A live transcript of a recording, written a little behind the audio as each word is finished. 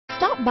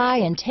Stop by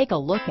and take a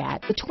look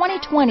at the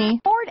 2020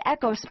 Ford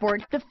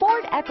EcoSport. The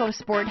Ford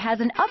EcoSport has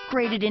an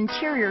upgraded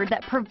interior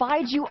that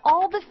provides you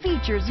all the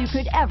features you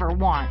could ever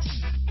want.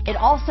 It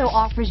also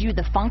offers you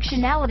the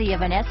functionality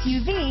of an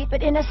SUV,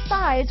 but in a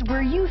size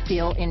where you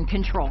feel in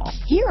control.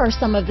 Here are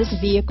some of this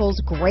vehicle's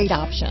great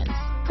options: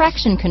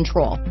 traction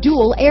control,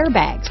 dual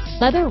airbags,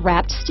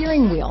 leather-wrapped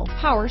steering wheel,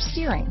 power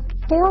steering,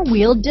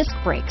 four-wheel disc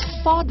brakes,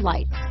 fog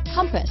lights,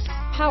 compass,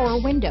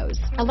 power windows,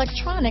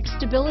 electronic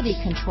stability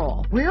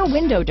control, rear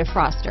window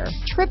defroster,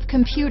 trip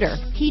computer,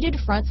 heated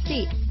front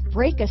seats,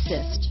 brake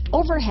assist,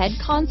 overhead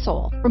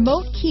console,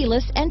 remote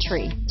keyless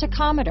entry,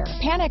 tachometer,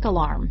 panic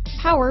alarm,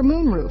 power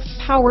moonroof,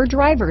 power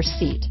driver's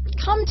seat.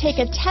 Come take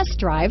a test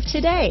drive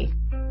today.